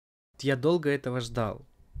Я долго этого ждал.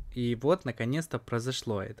 И вот, наконец-то,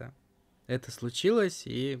 произошло это. Это случилось,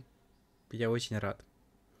 и я очень рад.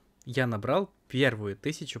 Я набрал первую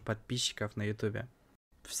 1000 подписчиков на ютубе.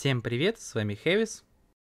 Всем привет, с вами Hevis.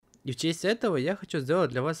 И в честь этого я хочу сделать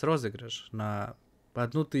для вас розыгрыш на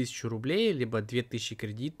 1000 рублей, либо 2000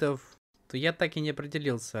 кредитов. То я так и не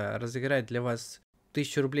определился, разыграть для вас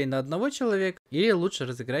 1000 рублей на одного человека, или лучше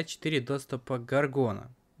разыграть 4 доступа к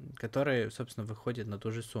Гаргона, которые, собственно, выходят на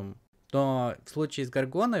ту же сумму. Но в случае с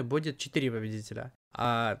Гаргоной будет 4 победителя.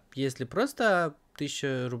 А если просто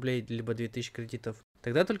 1000 рублей, либо 2000 кредитов,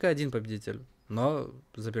 тогда только один победитель, но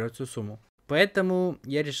заберет всю сумму. Поэтому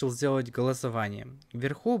я решил сделать голосование.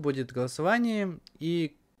 Вверху будет голосование,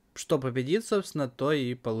 и что победит, собственно, то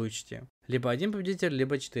и получите. Либо один победитель,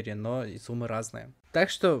 либо 4, но и суммы разные. Так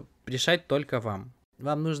что решать только вам.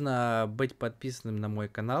 Вам нужно быть подписанным на мой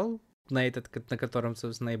канал, на котором,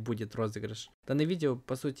 собственно, и будет розыгрыш. Данное видео,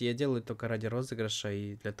 по сути, я делаю только ради розыгрыша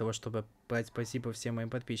и для того, чтобы сказать спасибо всем моим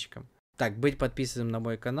подписчикам. Так, быть подписанным на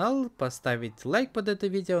мой канал, поставить лайк под это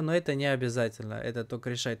видео, но это не обязательно. Это только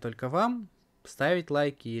решать только вам, ставить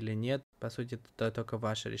лайки или нет. По сути, это только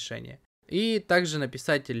ваше решение. И также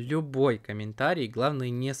написать любой комментарий, главное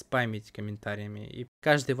не спамить комментариями. И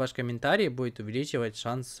каждый ваш комментарий будет увеличивать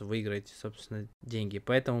шанс выиграть, собственно, деньги.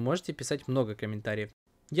 Поэтому можете писать много комментариев.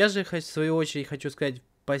 Я же, в свою очередь, хочу сказать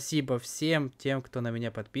спасибо всем тем, кто на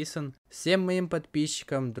меня подписан, всем моим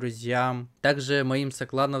подписчикам, друзьям, также моим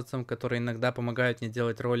соклановцам, которые иногда помогают мне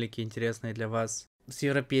делать ролики интересные для вас с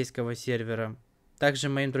европейского сервера. Также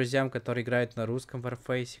моим друзьям, которые играют на русском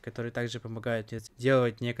warface, которые также помогают мне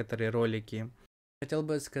делать некоторые ролики. Хотел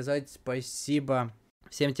бы сказать спасибо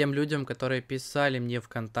всем тем людям, которые писали мне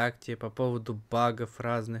ВКонтакте по поводу багов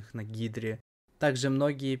разных на Гидре. Также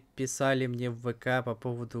многие писали мне в ВК по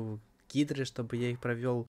поводу Гидры, чтобы я их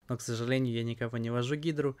провел. Но, к сожалению, я никого не вожу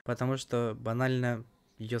Гидру, потому что банально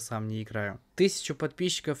ее сам не играю. 1000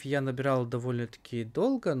 подписчиков я набирал довольно-таки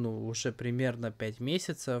долго, уже примерно 5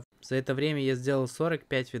 месяцев. За это время я сделал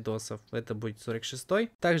 45 видосов, это будет 46-й.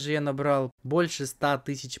 Также я набрал больше 100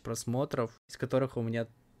 000 просмотров, из которых у меня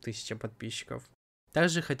 1000 подписчиков.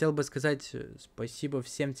 Также хотел бы сказать спасибо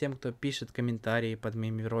всем тем, кто пишет комментарии под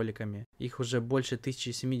моими роликами. Их уже больше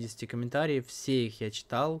 1070 комментариев, все их я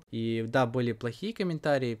читал. И да, были плохие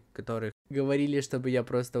комментарии, которые говорили, чтобы я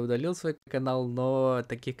просто удалил свой канал, но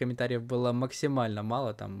таких комментариев было максимально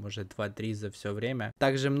мало, там уже 2-3 за все время.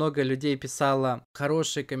 Также много людей писало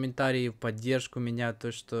хорошие комментарии в поддержку меня,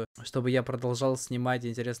 то что чтобы я продолжал снимать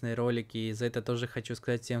интересные ролики, и за это тоже хочу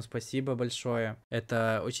сказать всем спасибо большое.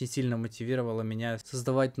 Это очень сильно мотивировало меня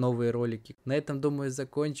создавать новые ролики. На этом, думаю,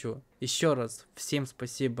 закончу. Еще раз всем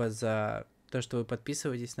спасибо за то, что вы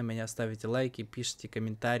подписываетесь на меня, ставите лайки, пишите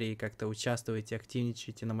комментарии, как-то участвуете,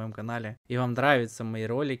 активничаете на моем канале. И вам нравятся мои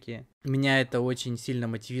ролики. Меня это очень сильно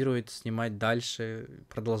мотивирует снимать дальше,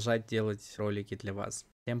 продолжать делать ролики для вас.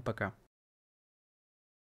 Всем пока.